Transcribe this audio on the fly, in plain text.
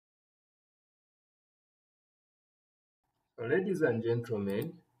Ladies and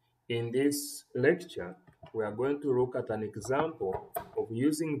gentlemen, in this lecture, we are going to look at an example of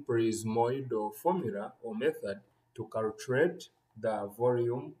using prismoidal formula or method to calculate the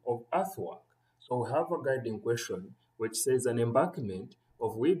volume of earthwork. So we have a guiding question which says an embankment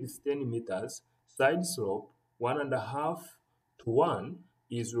of width 10 meters, side slope 1.5 to 1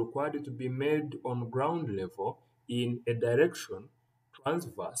 is required to be made on ground level in a direction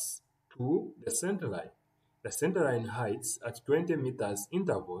transverse to the center line. The center line heights at 20 meters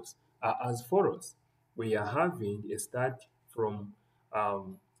intervals are as follows. We are having a start from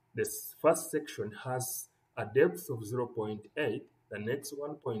this first section has a depth of 0.8, the next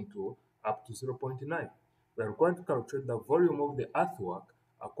 1.2 up to 0.9. We are going to calculate the volume of the earthwork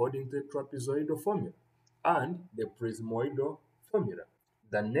according to the trapezoidal formula and the prismoidal formula.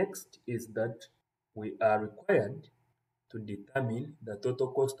 The next is that we are required to determine the total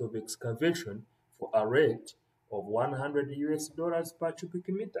cost of excavation for a rate of $100 per cubic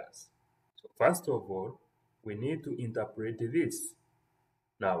meters. So first of all, we need to interpret this.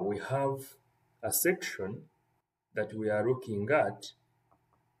 Now we have a section that we are looking at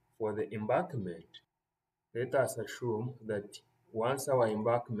for the embankment. Let us assume that once our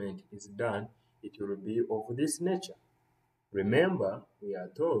embankment is done, it will be of this nature. Remember, we are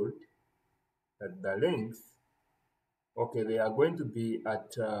told that the length, they are going to be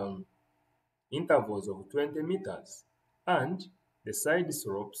at intervals of 20 meters, and the side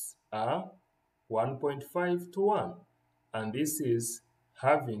slopes are 1.5 to 1, and this is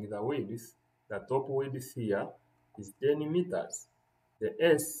having the width, the top width here is 10 meters. The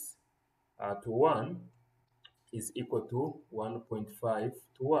S to 1 is equal to 1.5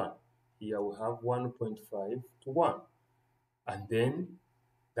 to 1. Here we have 1.5 to 1. And then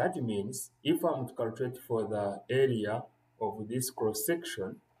that means if I'm to calculate for the area of this cross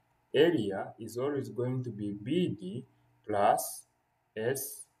section, area is always going to be BD plus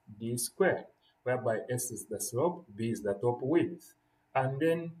SD squared, whereby S is the slope, B is the top width. And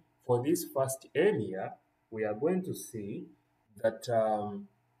then for this first area, we are going to see that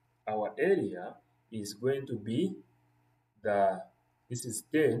our area is going to be this is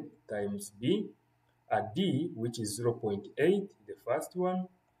 10 times B, D, which is 0.8, the first one,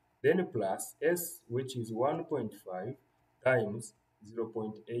 then plus S, which is 1.5 times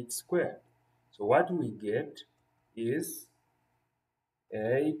 0.8 squared. So what we get is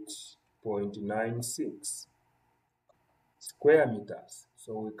 8.96 square meters.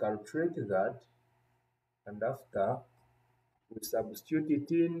 So we calculate that, and after we substitute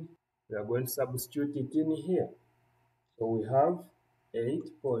it in, we are going to substitute it in here. So we have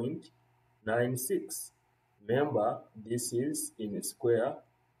 8.96. Remember, this is in square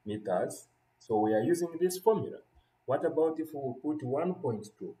meters, so we are using this formula. What about if we put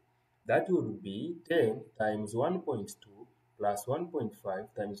 1.2? That would be 10 times 1.2 plus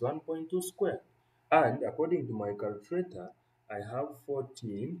 1.5 times 1.2 squared. And according to my calculator, I have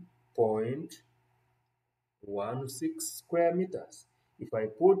 14.16 square meters. If I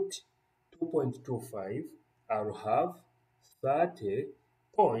put 2.25, I'll have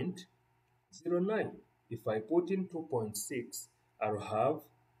 30.09. If I put in 2.6, I'll have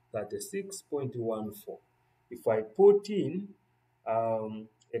 36.14. If I put in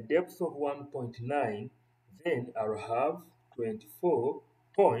a depth of 1.9, then I'll have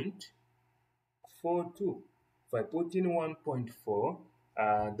 24.42. If I put in 1.4,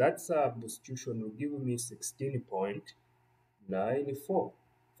 that substitution will give me 16.94.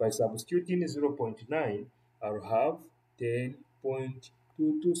 If I substitute in 0.9, I'll have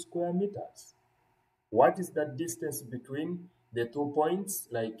 10.22 square meters. What is that distance between the 2 points?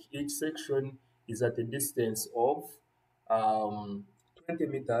 Like each section is at a distance of 20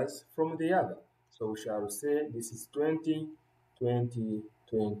 meters from the other. So we shall say this is 20, 20,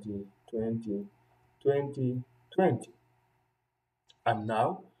 20, 20, 20, 20. And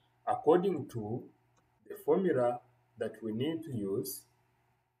now, according to the formula that we need to use,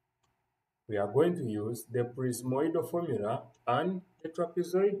 we are going to use the prismoidal formula and the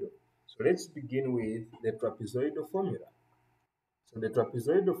trapezoidal. So let's begin with the trapezoidal formula. So the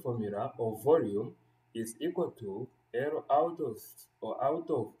trapezoidal formula of volume is equal to L out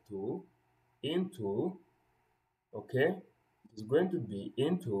of 2 into, it is going to be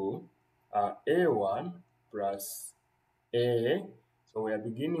into A1 plus A. So we are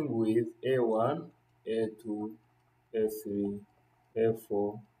beginning with A1, A2, A3,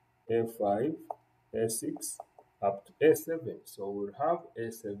 A4, A5, A6, up to A7. So we'll have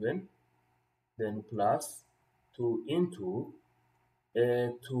A7, then plus 2 into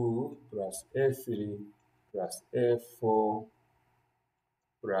A2 plus A3 plus A4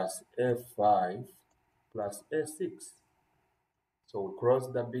 plus A5 plus A6. So we cross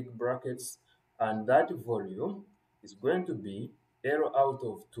the big brackets, and that volume is going to be L out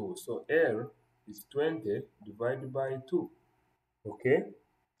of 2. So L is 20 divided by 2. Okay?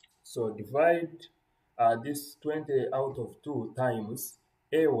 So divide this 20 out of 2 times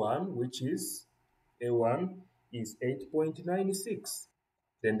A1, which is A1 is 8.96.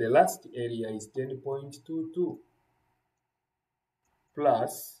 Then the last area is 10.22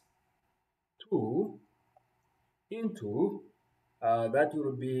 plus 2 into that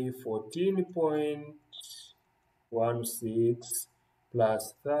will be 14.16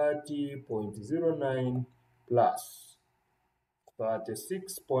 plus 30.09 plus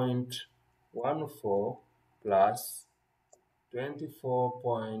 36.14 plus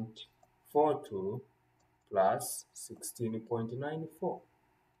 24.42 plus 16.94.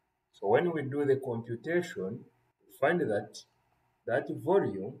 So when we do the computation, we find that that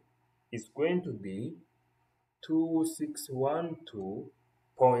volume is going to be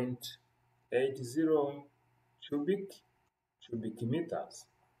 2612.80 cubic meters.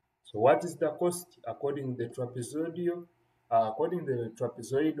 So what is the cost according to the trapezoidal? According to the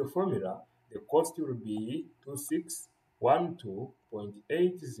trapezoidal formula, the cost will be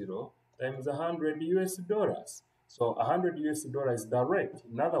 2612.80 times 100 US dollars. So 100 US dollars direct.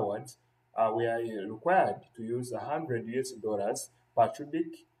 In other words, we are required to use 100 US dollars per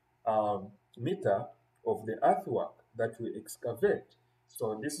cubic meter of the earthwork that we excavate.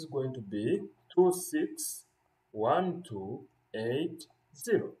 So this is going to be 261280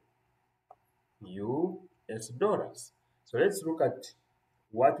 US dollars. So let's look at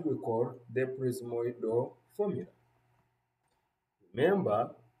what we call the prismoidal formula.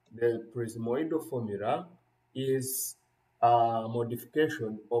 Remember, the prismoidal formula is a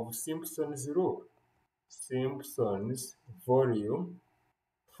modification of Simpson's rule, Simpson's volume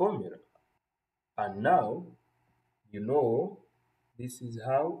formula. And now you know this is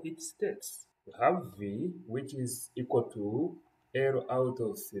how it states. We have V, which is equal to L out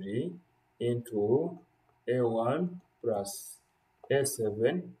of 3 into A1 plus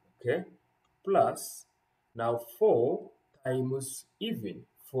A7, okay, plus now 4 times even,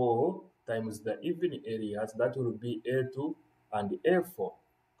 4 times the even areas, that will be A2 and A4,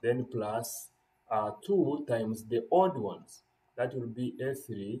 then plus 2 times the odd ones, that will be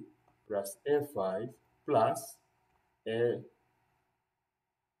A3 plus A5 plus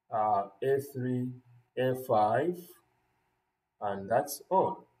A3, A5, and that's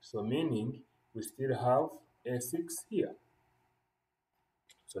all. So meaning we still have A6 here.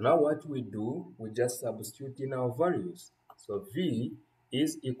 So now what we do, we just substitute in our values. So V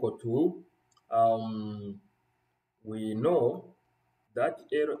is equal to, we know that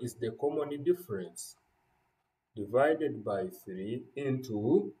L is the common difference divided by 3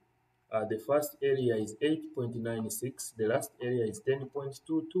 into the first area is 8.96, the last area is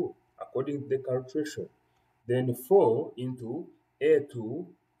 10.22 according to the calculation. Then 4 into A2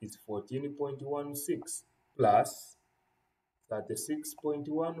 is 14.16 plus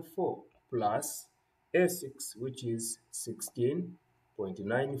 36.14 plus A6, which is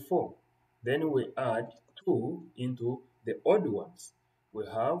 16.94. Then we add 2 into the odd ones. We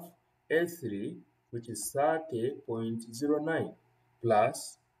have A3, which is 30.09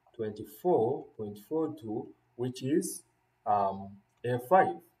 plus 24.42, which is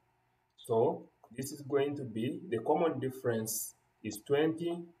A5. So this is going to be, the common difference is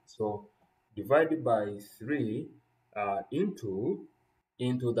 20. So divided by 3 into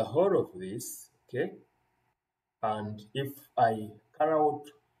the whole of this, okay? And if I carry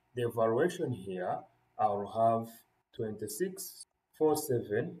out the evaluation here, I'll have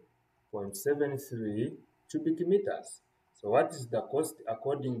 2647.73 cubic meters. So what is the cost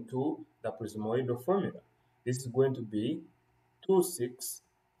according to the prismoidal formula? This is going to be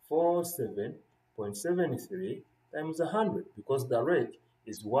 2647.73 times 100, because the rate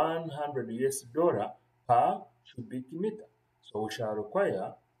is 100 US dollar per cubic meter. So we shall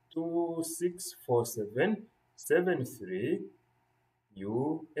require 2647.73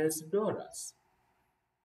 US dollars.